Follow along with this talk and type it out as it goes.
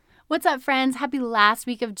What's up, friends? Happy last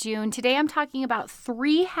week of June. Today I'm talking about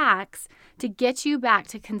 3 hacks to get you back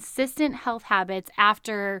to consistent health habits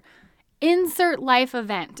after insert life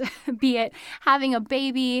event, be it having a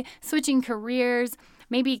baby, switching careers,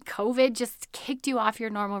 maybe COVID just kicked you off your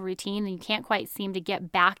normal routine and you can't quite seem to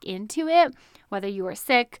get back into it, whether you were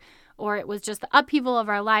sick or it was just the upheaval of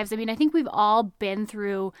our lives. I think we've all been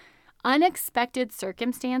through unexpected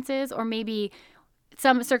circumstances, or maybe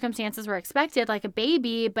some circumstances were expected, like a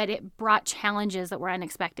baby, but it brought challenges that were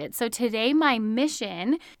unexpected. So today, my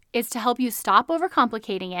mission is to help you stop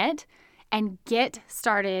overcomplicating it and get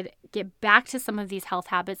started, get back to some of these health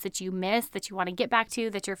habits that you miss, that you want to get back to,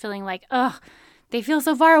 that you're feeling like, they feel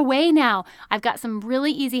so far away now. I've got some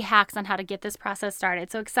really easy hacks on how to get this process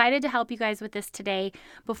started. So excited to help you guys with this today.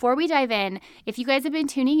 Before we dive in, if you guys have been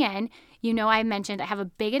tuning in, you know I mentioned I have a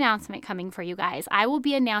big announcement coming for you guys. I will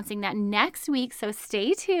be announcing that next week, so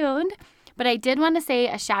stay tuned. But I did want to say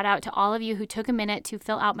a shout out to all of you who took a minute to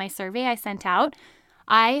fill out my survey I sent out.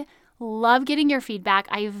 I love getting your feedback.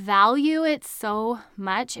 I value it so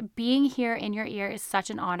much. Being here in your ear is such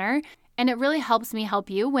an honor. And it really helps me help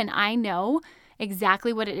you when I know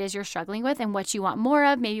exactly what it is you're struggling with and what you want more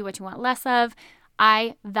of, maybe what you want less of.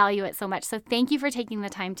 I value it so much. So thank you for taking the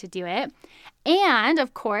time to do it. And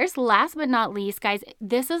of course, last but not least, guys,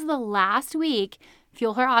 this is the last week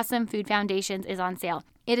Fuel Her Awesome Food Foundations is on sale.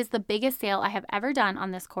 It is the biggest sale I have ever done on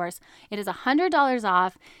this course. It is $100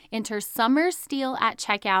 off. Enter Summer Steal at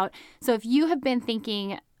checkout. So if you have been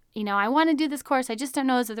thinking, I want to do this course, I just don't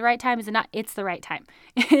know, is it the right time? Is it not? It's the right time.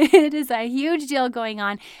 It is a huge deal going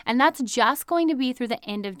on, and that's just going to be through the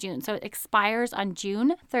end of June. So it expires on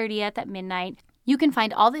June 30th at midnight. You can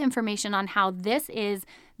find all the information on how this is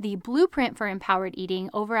the blueprint for empowered eating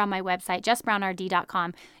over on my website,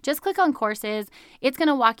 jessbrownrd.com. Just click on courses. It's going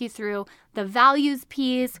to walk you through the values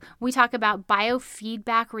piece. We talk about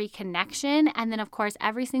biofeedback reconnection. And then, of course,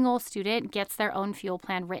 every single student gets their own fuel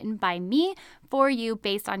plan written by me for you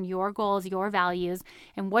based on your goals, your values,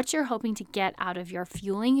 and what you're hoping to get out of your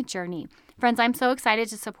fueling journey. Friends, I'm so excited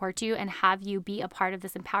to support you and have you be a part of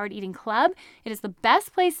this Empowered Eating Club. It is the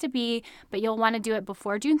best place to be, but you'll want to do it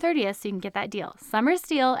before June 30th so you can get that deal. Summer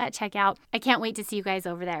Steal at checkout. I can't wait to see you guys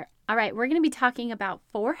over there. All right, we're going to be talking about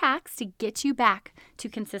 4 hacks to get you back to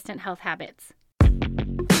consistent health habits.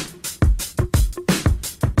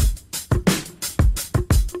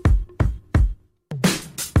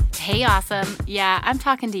 Hey, awesome. Yeah, I'm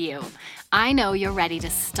talking to you. I know you're ready to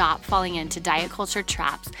stop falling into diet culture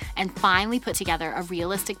traps and finally put together a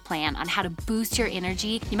realistic plan on how to boost your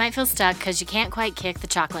energy. You might feel stuck because you can't quite kick the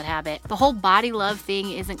chocolate habit. The whole body love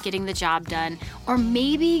thing isn't getting the job done. Or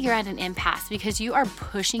maybe you're at an impasse because you are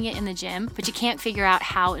pushing it in the gym, but you can't figure out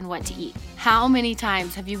how and what to eat. How many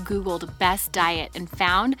times have you Googled best diet and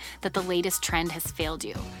found that the latest trend has failed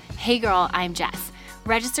you? Hey girl, I'm Jess.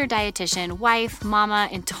 Registered dietitian, wife, mama,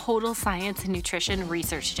 and total science and nutrition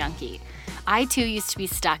research junkie. I too used to be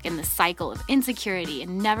stuck in the cycle of insecurity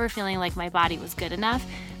and never feeling like my body was good enough.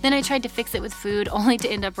 Then I tried to fix it with food only to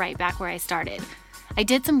end up right back where I started. I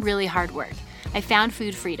did some really hard work. I found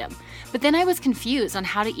food freedom. But then I was confused on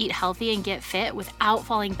how to eat healthy and get fit without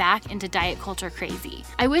falling back into diet culture crazy.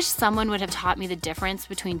 I wish someone would have taught me the difference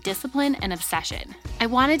between discipline and obsession. I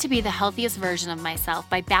wanted to be the healthiest version of myself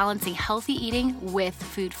by balancing healthy eating with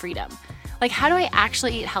food freedom. Like, how do I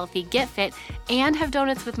actually eat healthy, get fit, and have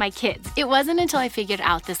donuts with my kids? It wasn't until I figured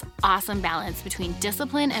out this awesome balance between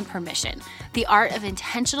discipline and permission, the art of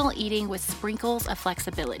intentional eating with sprinkles of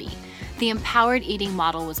flexibility. The empowered eating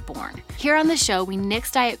model was born. Here on the show, we nix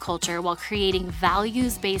diet culture while creating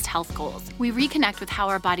values-based health goals. We reconnect with how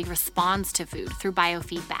our body responds to food through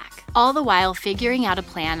biofeedback, all the while figuring out a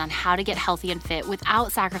plan on how to get healthy and fit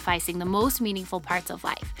without sacrificing the most meaningful parts of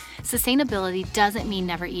life. Sustainability doesn't mean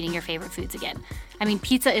never eating your favorite foods again.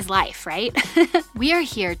 Pizza is life, right? We are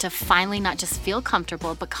here to finally not just feel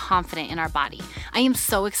comfortable, but confident in our body. I am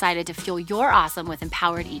so excited to fuel your awesome with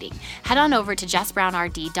empowered eating. Head on over to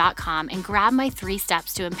jessbrownrd.com and grab my 3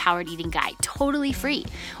 steps to empowered eating guide, totally free.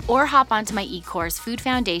 Or hop onto my e-course, Food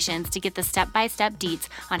Foundations, to get the step-by-step deets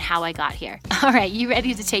on how I got here. All right, you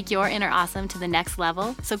ready to take your inner awesome to the next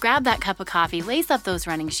level? So grab that cup of coffee, lace up those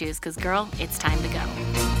running shoes, because girl, it's time to go.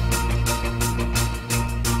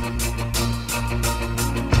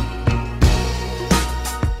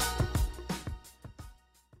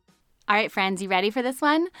 All right, friends, you ready for this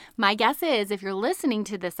one? My guess is if you're listening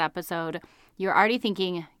to this episode, you're already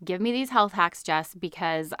thinking, give me these health hacks, Jess,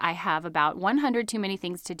 because I have about 100 too many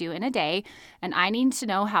things to do in a day, and I need to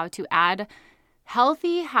know how to add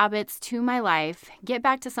healthy habits to my life, get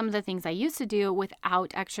back to some of the things I used to do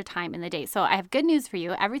without extra time in the day. So I have good news for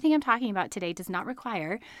you. Everything I'm talking about today does not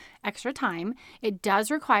require extra time. It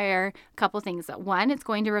does require a couple things. One, it's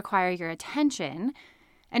going to require your attention.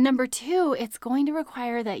 And number two, it's going to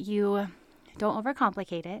require that you don't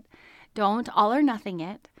overcomplicate it. Don't all or nothing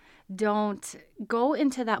it. Don't go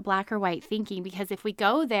into that black or white thinking, because if we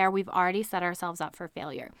go there, we've already set ourselves up for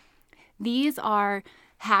failure. These are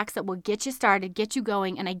hacks that will get you started, get you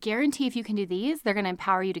going. And I guarantee if you can do these, they're going to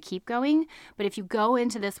empower you to keep going. But if you go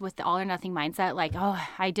into this with the all or nothing mindset, like, oh,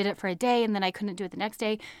 I did it for a day and then I couldn't do it the next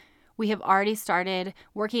day, we have already started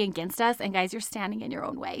working against us. And guys, you're standing in your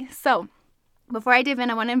own way. So before I dive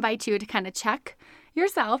in, I want to invite you to kind of check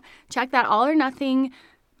yourself, check that all or nothing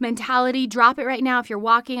mentality, drop it right now. If you're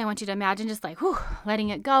walking, I want you to imagine just like, letting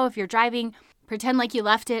it go. If you're driving, pretend like you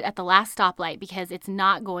left it at the last stoplight, because it's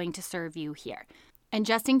not going to serve you here. And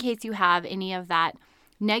just in case you have any of that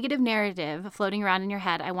negative narrative floating around in your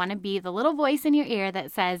head, I want to be the little voice in your ear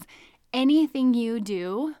that says anything you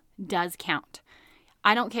do does count.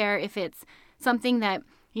 I don't care if it's something that,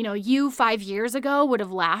 you 5 years ago would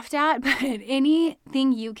have laughed at, but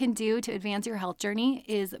anything you can do to advance your health journey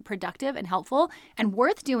is productive and helpful and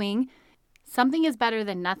worth doing. Something is better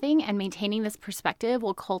than nothing, and maintaining this perspective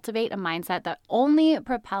will cultivate a mindset that only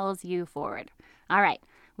propels you forward. All right.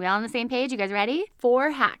 We all on the same page? You guys ready?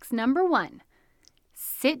 4 hacks. Number 1,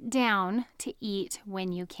 sit down to eat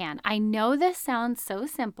when you can. I know this sounds so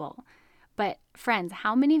simple, but friends,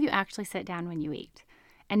 how many of you actually sit down when you eat?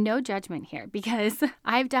 And no judgment here, because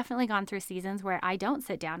I've definitely gone through seasons where I don't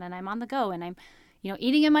sit down and I'm on the go and I'm,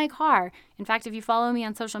 eating in my car. In fact, if you follow me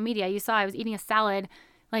on social media, you saw I was eating a salad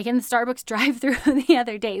like in the Starbucks drive-thru the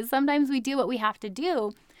other day. Sometimes we do what we have to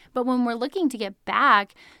do, but when we're looking to get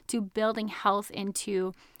back to building health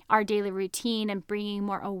into our daily routine and bringing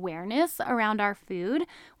more awareness around our food,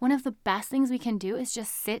 one of the best things we can do is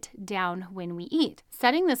just sit down when we eat.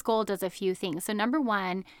 Setting this goal does a few things. So number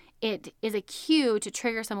 1, it is a cue to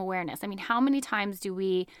trigger some awareness. I mean, how many times do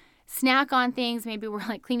we snack on things? Maybe we're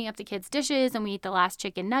like cleaning up the kids' dishes and we eat the last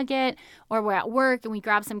chicken nugget, or we're at work and we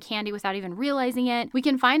grab some candy without even realizing it. We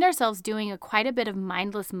can find ourselves doing quite a bit of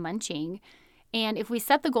mindless munching. And if we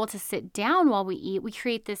set the goal to sit down while we eat, we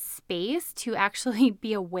create this space to actually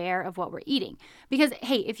be aware of what we're eating. Because,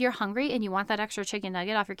 hey, if you're hungry and you want that extra chicken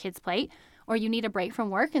nugget off your kid's plate, or you need a break from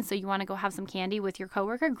work and so you want to go have some candy with your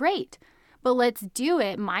coworker, great. But let's do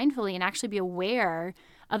it mindfully and actually be aware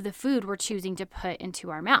of the food we're choosing to put into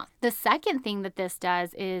our mouth. The second thing that this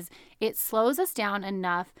does is it slows us down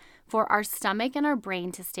enough for our stomach and our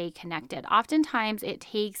brain to stay connected. Oftentimes it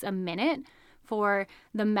takes a minute for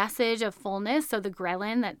the message of fullness, so the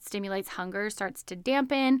ghrelin that stimulates hunger starts to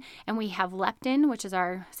dampen, and we have leptin, which is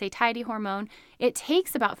our satiety hormone. It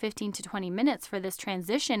takes about 15 to 20 minutes for this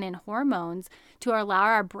transition in hormones to allow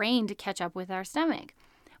our brain to catch up with our stomach.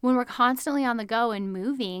 When we're constantly on the go and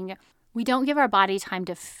moving, we don't give our body time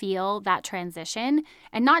to feel that transition,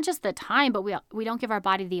 and not just the time, but we don't give our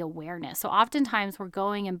body the awareness. So oftentimes we're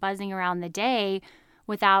going and buzzing around the day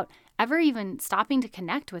without ever even stopping to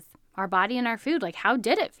connect with our body and our food. Like, how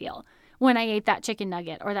did it feel when I ate that chicken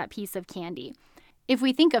nugget or that piece of candy? If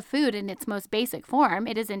we think of food in its most basic form,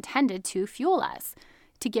 it is intended to fuel us,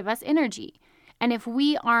 to give us energy. And if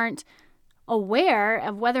we aren't aware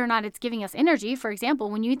of whether or not it's giving us energy, for example,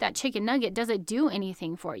 when you eat that chicken nugget, does it do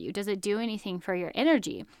anything for you? Does it do anything for your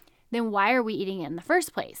energy? Then why are we eating it in the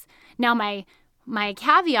first place? Now, my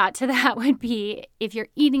caveat to that would be, if you're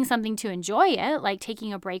eating something to enjoy it, like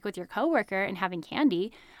taking a break with your coworker and having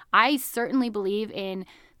candy, I certainly believe in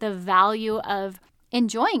the value of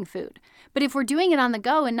enjoying food. But if we're doing it on the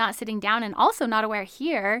go and not sitting down and also not aware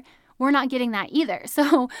here, we're not getting that either.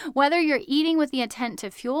 So whether you're eating with the intent to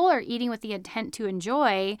fuel or eating with the intent to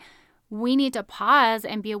enjoy, we need to pause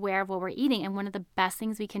and be aware of what we're eating. And one of the best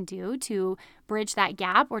things we can do to bridge that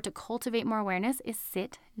gap or to cultivate more awareness is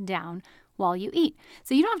sit down while you eat.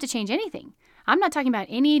 So you don't have to change anything. I'm not talking about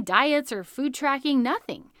any diets or food tracking,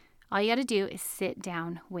 nothing. All you got to do is sit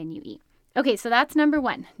down when you eat. Okay, so that's number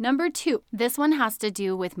 1. Number 2, this one has to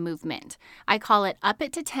do with movement. I call it up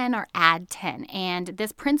it to 10 or add 10. And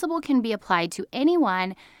this principle can be applied to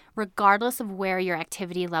anyone regardless of where your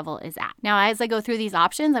activity level is at. Now, as I go through these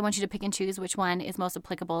options, I want you to pick and choose which one is most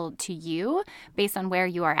applicable to you based on where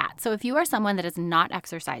you are at. So if you are someone that is not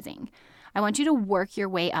exercising, I want you to work your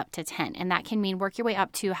way up to 10. And that can mean work your way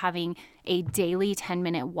up to having a daily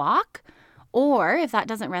 10-minute walk. Or if that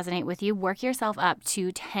doesn't resonate with you, work yourself up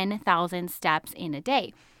to 10,000 steps in a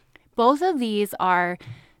day. Both of these are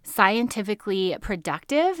scientifically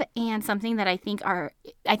productive and something that I think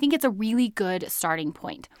it's a really good starting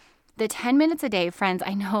point. The 10 minutes a day, friends,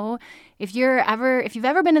 I know if you've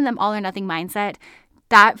ever been in the all or nothing mindset,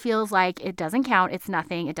 that feels like it doesn't count. It's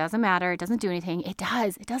nothing. It doesn't matter. It doesn't do anything. It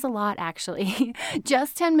does. It does a lot, actually.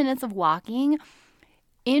 Just 10 minutes of walking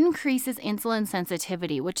increases insulin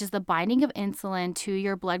sensitivity, which is the binding of insulin to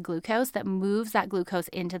your blood glucose that moves that glucose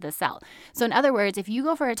into the cell. So in other words, if you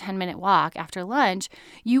go for a 10-minute walk after lunch,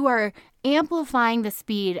 you are amplifying the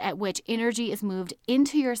speed at which energy is moved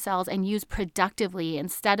into your cells and used productively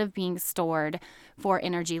instead of being stored for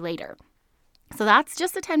energy later. So that's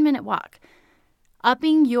just a 10-minute walk.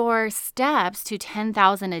 Upping your steps to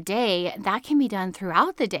 10,000 a day, that can be done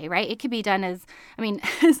throughout the day, right? It could be done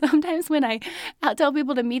sometimes when I tell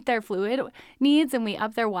people to meet their fluid needs and we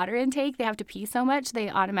up their water intake, they have to pee so much,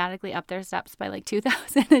 they automatically up their steps by like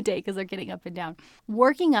 2,000 a day because they're getting up and down.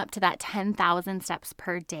 Working up to that 10,000 steps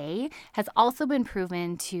per day has also been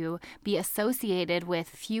proven to be associated with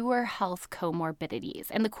fewer health comorbidities.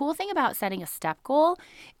 And the cool thing about setting a step goal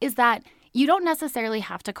is that you don't necessarily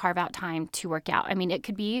have to carve out time to work out. I mean, it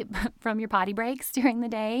could be from your potty breaks during the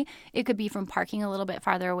day. It could be from parking a little bit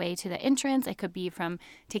farther away to the entrance. It could be from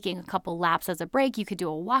taking a couple laps as a break. You could do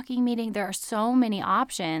a walking meeting. There are so many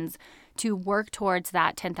options to work towards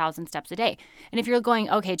that 10,000 steps a day. And if you're going,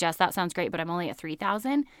 okay, Jess, that sounds great, but I'm only at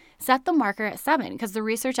 3,000, set the marker at 7 because the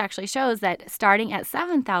research actually shows that starting at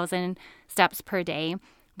 7,000 steps per day,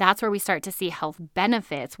 that's where we start to see health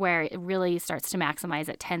benefits, where it really starts to maximize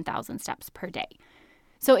at 10,000 steps per day.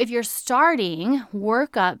 So if you're starting,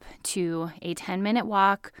 work up to a 10-minute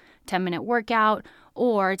walk, 10-minute workout,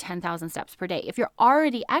 or 10,000 steps per day. If you're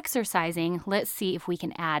already exercising, let's see if we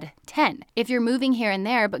can add 10. If you're moving here and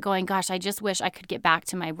there, but going, gosh, I just wish I could get back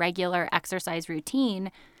to my regular exercise routine,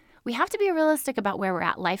 we have to be realistic about where we're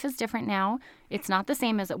at. Life is different now. It's not the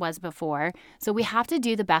same as it was before. So we have to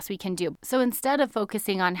do the best we can do. So instead of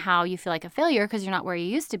focusing on how you feel like a failure because you're not where you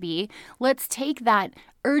used to be, let's take that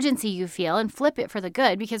urgency you feel and flip it for the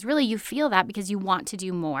good, because really you feel that because you want to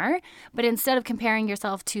do more. But instead of comparing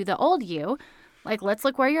yourself to the old you, like, let's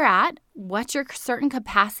look where you're at, what your certain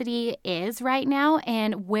capacity is right now,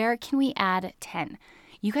 and where can we add 10.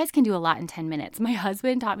 You guys can do a lot in 10 minutes. My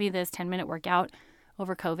husband taught me this 10-minute workout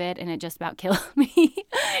over COVID, and it just about killed me.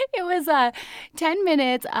 It was 10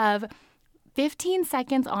 minutes of 15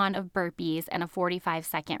 seconds on of burpees and a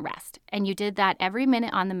 45-second rest. And you did that every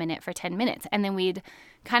minute on the minute for 10 minutes. And then we'd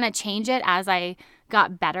kind of change it as I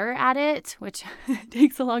got better at it, which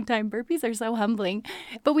takes a long time. Burpees are so humbling.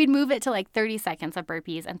 But we'd move it to like 30 seconds of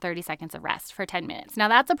burpees and 30 seconds of rest for 10 minutes. Now,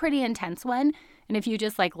 that's a pretty intense one. And if you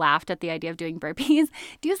just like laughed at the idea of doing burpees,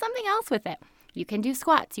 do something else with it. You can do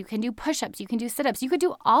squats, you can do push-ups, you can do sit-ups, you could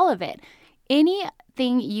do all of it.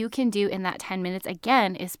 Anything you can do in that 10 minutes,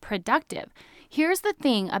 again, is productive. Here's the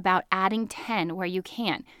thing about adding 10 where you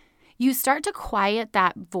can. You start to quiet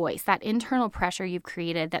that voice, that internal pressure you've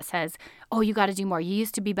created that says, oh, you got to do more. You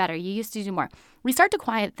used to be better. You used to do more. We start to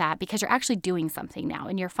quiet that because you're actually doing something now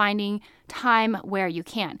and you're finding time where you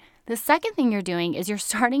can. The second thing you're doing is you're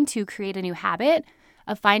starting to create a new habit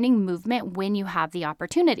of finding movement when you have the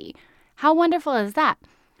opportunity. How wonderful is that?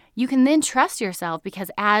 You can then trust yourself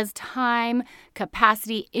because as time,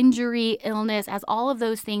 capacity, injury, illness, as all of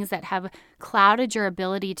those things that have clouded your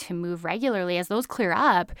ability to move regularly, as those clear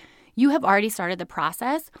up, you have already started the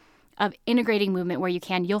process of integrating movement where you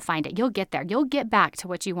can. You'll find it. You'll get there. You'll get back to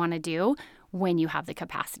what you want to do when you have the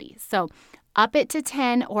capacity. So up it to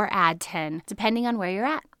 10 or add 10, depending on where you're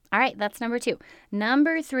at. All right, that's number 2.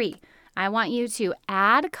 Number 3, I want you to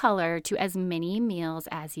add color to as many meals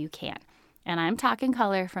as you can. And I'm talking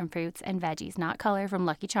color from fruits and veggies, not color from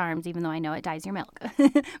Lucky Charms, even though I know it dyes your milk.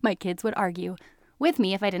 My kids would argue with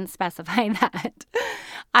me if I didn't specify that.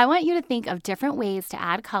 I want you to think of different ways to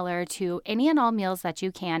add color to any and all meals that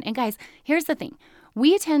you can. And guys, here's the thing.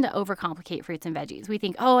 We tend to overcomplicate fruits and veggies. We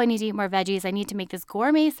think, oh, I need to eat more veggies. I need to make this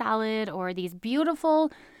gourmet salad or these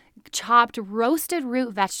beautiful chopped roasted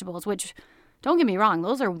root vegetables, which don't get me wrong,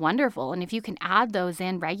 those are wonderful. And if you can add those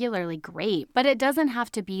in regularly, great. But it doesn't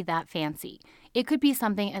have to be that fancy. It could be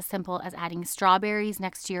something as simple as adding strawberries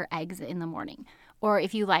next to your eggs in the morning. Or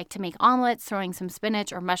if you like to make omelets, throwing some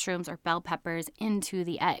spinach or mushrooms or bell peppers into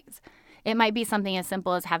the eggs. It might be something as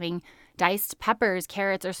simple as having diced peppers,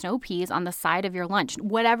 carrots, or snow peas on the side of your lunch,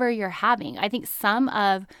 whatever you're having. I think some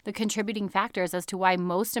of the contributing factors as to why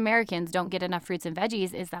most Americans don't get enough fruits and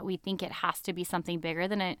veggies is that we think it has to be something bigger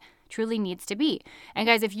than it truly needs to be. And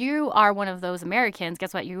guys, if you are one of those Americans,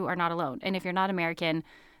 guess what? You are not alone. And if you're not American,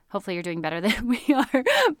 Hopefully you're doing better than we are.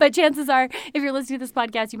 But chances are, if you're listening to this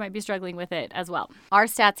podcast, you might be struggling with it as well. Our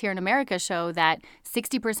stats here in America show that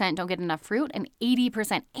 60% don't get enough fruit and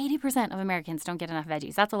 80% of Americans don't get enough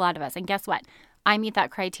veggies. That's a lot of us. And guess what? I meet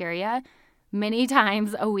that criteria many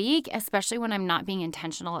times a week, especially when I'm not being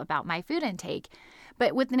intentional about my food intake.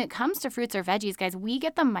 But when it comes to fruits or veggies, guys, we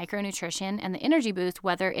get the micronutrition and the energy boost,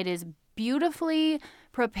 whether it is beautifully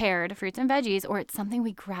prepared fruits and veggies or it's something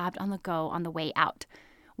we grabbed on the go on the way out.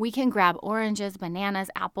 We can grab oranges, bananas,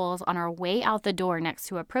 apples on our way out the door next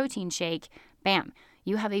to a protein shake. Bam,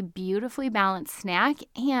 you have a beautifully balanced snack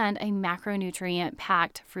and a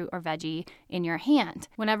macronutrient-packed fruit or veggie in your hand.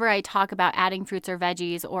 Whenever I talk about adding fruits or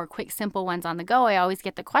veggies or quick, simple ones on the go, I always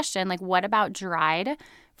get the question, like, what about dried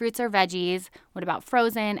fruits or veggies? What about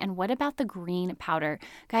frozen? And what about the green powder?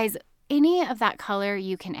 Guys, any of that color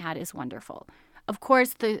you can add is wonderful. Of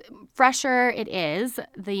course, the fresher it is,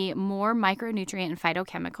 the more micronutrient and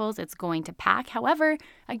phytochemicals it's going to pack. However,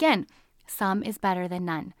 again, some is better than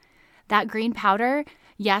none. That green powder,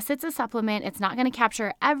 yes, it's a supplement. It's not going to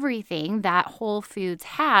capture everything that Whole Foods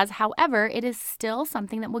has. However, it is still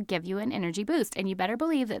something that will give you an energy boost. And you better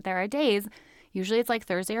believe that there are days, usually it's like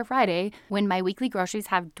Thursday or Friday, when my weekly groceries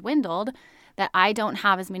have dwindled, that I don't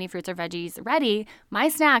have as many fruits or veggies ready. My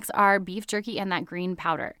snacks are beef jerky and that green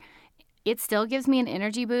powder. It still gives me an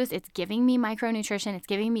energy boost. It's giving me micronutrition. It's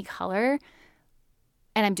giving me color.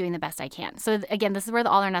 And I'm doing the best I can. So again, this is where the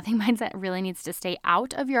all or nothing mindset really needs to stay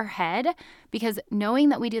out of your head, because knowing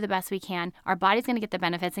that we do the best we can, our body's going to get the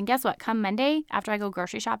benefits. And guess what? Come Monday, after I go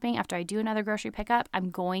grocery shopping, after I do another grocery pickup,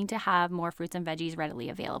 I'm going to have more fruits and veggies readily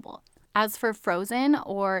available. As for frozen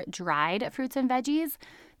or dried fruits and veggies,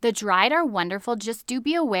 the dried are wonderful. Just do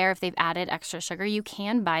be aware if they've added extra sugar. You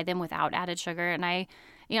can buy them without added sugar. And I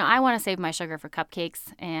want to save my sugar for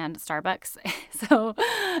cupcakes and Starbucks. So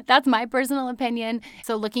that's my personal opinion.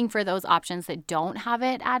 So looking for those options that don't have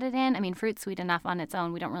it added in. I mean, fruit's sweet enough on its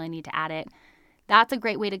own. We don't really need to add it. That's a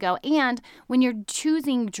great way to go. And when you're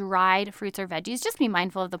choosing dried fruits or veggies, just be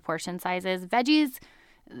mindful of the portion sizes. Veggies,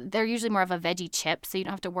 they're usually more of a veggie chip, so you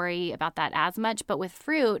don't have to worry about that as much. But with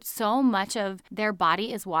fruit, so much of their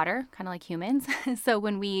body is water, kind of like humans. So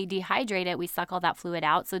when we dehydrate it, we suck all that fluid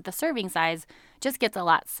out. So the serving size just gets a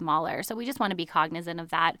lot smaller. So we just want to be cognizant of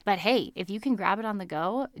that. But hey, if you can grab it on the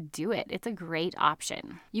go, do it. It's a great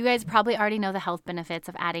option. You guys probably already know the health benefits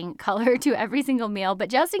of adding color to every single meal, but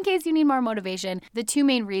just in case you need more motivation, the two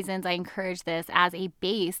main reasons I encourage this as a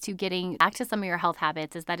base to getting back to some of your health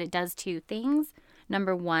habits is that it does two things.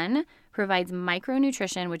 Number one, provides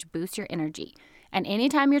micronutrition, which boosts your energy. And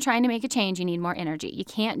anytime you're trying to make a change, you need more energy. You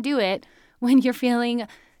can't do it when you're feeling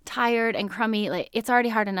tired and crummy. Like, it's already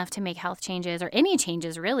hard enough to make health changes or any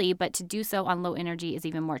changes really, but to do so on low energy is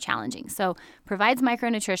even more challenging. So provides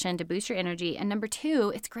micronutrition to boost your energy. And number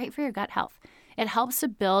two, it's great for your gut health. It helps to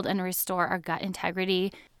build and restore our gut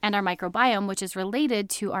integrity and our microbiome, which is related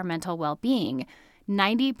to our mental well-being.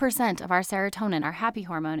 90% of our serotonin, our happy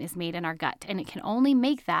hormone, is made in our gut, and it can only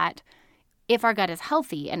make that if our gut is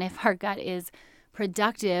healthy and if our gut is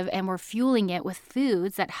productive and we're fueling it with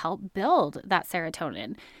foods that help build that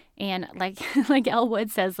serotonin. And like Elle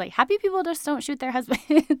Wood says, like, happy people just don't shoot their husband.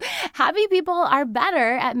 Happy people are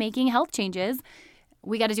better at making health changes.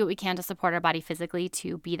 We got to do what we can to support our body physically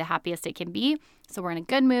to be the happiest it can be. So we're in a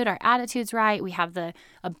good mood, our attitude's right, we have the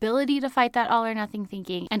ability to fight that all or nothing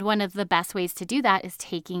thinking. And one of the best ways to do that is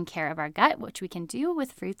taking care of our gut, which we can do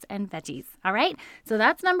with fruits and veggies. All right, so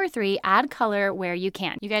that's number 3, add color where you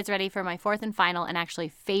can. You guys ready for my fourth and final and actually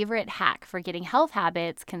favorite hack for getting health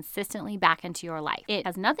habits consistently back into your life? It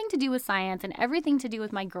has nothing to do with science and everything to do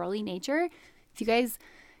with my girly nature. If you guys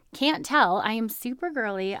can't tell, I am super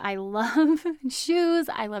girly. I love shoes.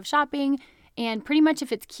 I love shopping. And pretty much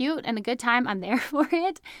if it's cute and a good time, I'm there for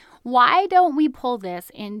it. Why don't we pull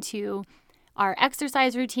this into our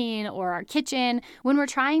exercise routine or our kitchen when we're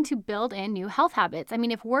trying to build in new health habits? I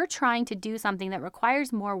mean, if we're trying to do something that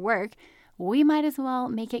requires more work, we might as well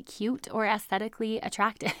make it cute or aesthetically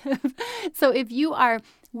attractive. So if you are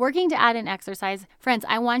working to add in exercise, friends,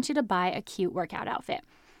 I want you to buy a cute workout outfit.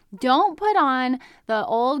 Don't put on the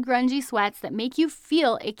old grungy sweats that make you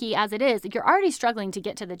feel icky as it is. You're already struggling to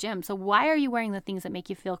get to the gym, so why are you wearing the things that make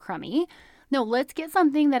you feel crummy? No, let's get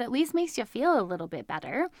something that at least makes you feel a little bit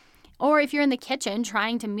better. Or if you're in the kitchen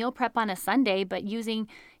trying to meal prep on a Sunday but using,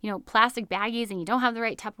 plastic baggies and you don't have the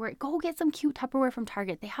right Tupperware, go get some cute Tupperware from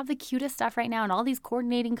Target. They have the cutest stuff right now and all these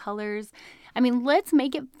coordinating colors. I mean, let's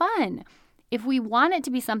make it fun. if we want it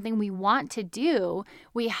to be something we want to do,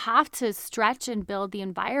 we have to stretch and build the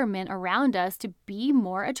environment around us to be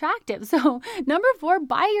more attractive. So 4,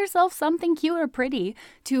 buy yourself something cute or pretty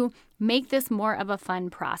to make this more of a fun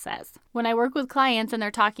process. When I work with clients and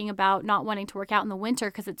they're talking about not wanting to work out in the winter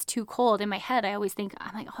because it's too cold, in my head, I always think,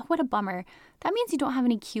 I'm like, oh, what a bummer. That means you don't have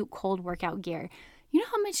any cute cold workout gear. You know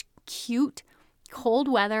how much cute cold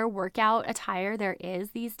weather workout attire there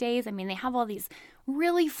is these days? I mean, they have all these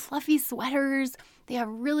really fluffy sweaters. They have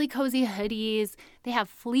really cozy hoodies. They have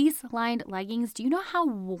fleece-lined leggings. Do you know how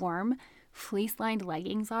warm fleece-lined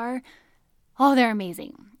leggings are? Oh, they're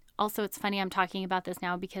amazing. Also, it's funny I'm talking about this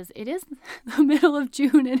now because it is the middle of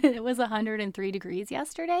June and it was 103 degrees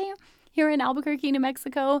yesterday here in Albuquerque, New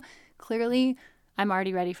Mexico. Clearly, I'm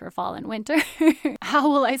already ready for fall and winter. How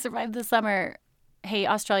will I survive the summer? Hey,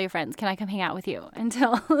 Australia friends, can I come hang out with you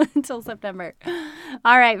until September?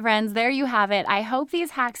 All right, friends, there you have it. I hope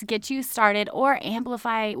these hacks get you started or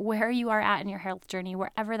amplify where you are at in your health journey,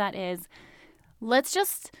 wherever that is. Let's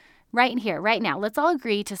just, right here, right now, let's all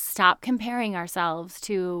agree to stop comparing ourselves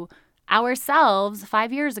to ourselves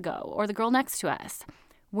 5 years ago or the girl next to us.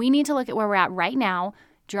 We need to look at where we're at right now,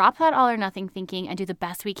 drop that all or nothing thinking, and do the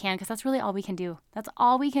best we can because that's really all we can do. That's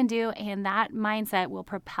all we can do, and that mindset will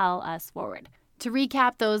propel us forward. To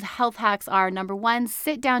recap, those health hacks are 1,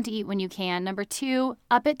 sit down to eat when you can. 2,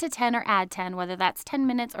 up it to 10 or add 10, whether that's 10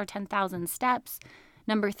 minutes or 10,000 steps.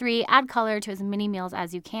 3, add color to as many meals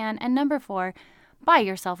as you can. And 4, buy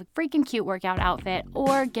yourself a freaking cute workout outfit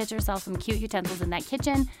or get yourself some cute utensils in that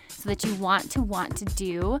kitchen so that you want to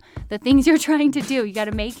do the things you're trying to do. You got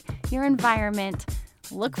to make your environment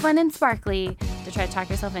look fun and sparkly to try to talk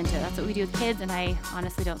yourself into it. That's what we do with kids, and I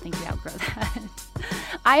honestly don't think we outgrow that.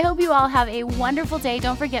 I hope you all have a wonderful day.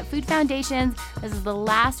 Don't forget Food Foundations. This is the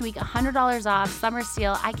last week, $100 off, summer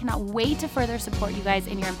steal. I cannot wait to further support you guys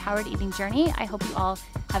in your empowered eating journey. I hope you all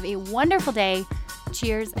have a wonderful day.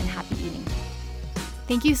 Cheers and happy eating.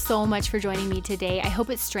 Thank you so much for joining me today. I hope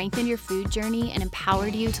it strengthened your food journey and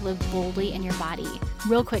empowered you to live boldly in your body.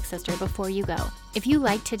 Real quick, sister, before you go, if you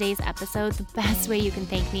liked today's episode, the best way you can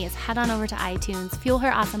thank me is head on over to iTunes, Fuel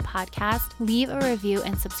Her Awesome Podcast, leave a review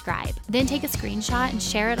and subscribe. Then take a screenshot and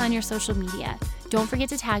share it on your social media. Don't forget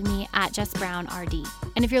to tag me at Jess Brown RD.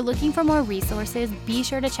 And if you're looking for more resources, be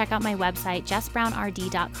sure to check out my website,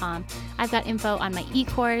 jessbrownrd.com. I've got info on my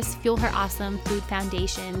e-course, Fuel Her Awesome, Food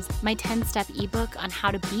Foundations, my 10-step ebook on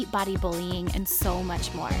how to beat body bullying, and so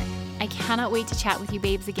much more. I cannot wait to chat with you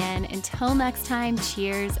babes again. Until next time,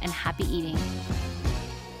 cheers and happy eating.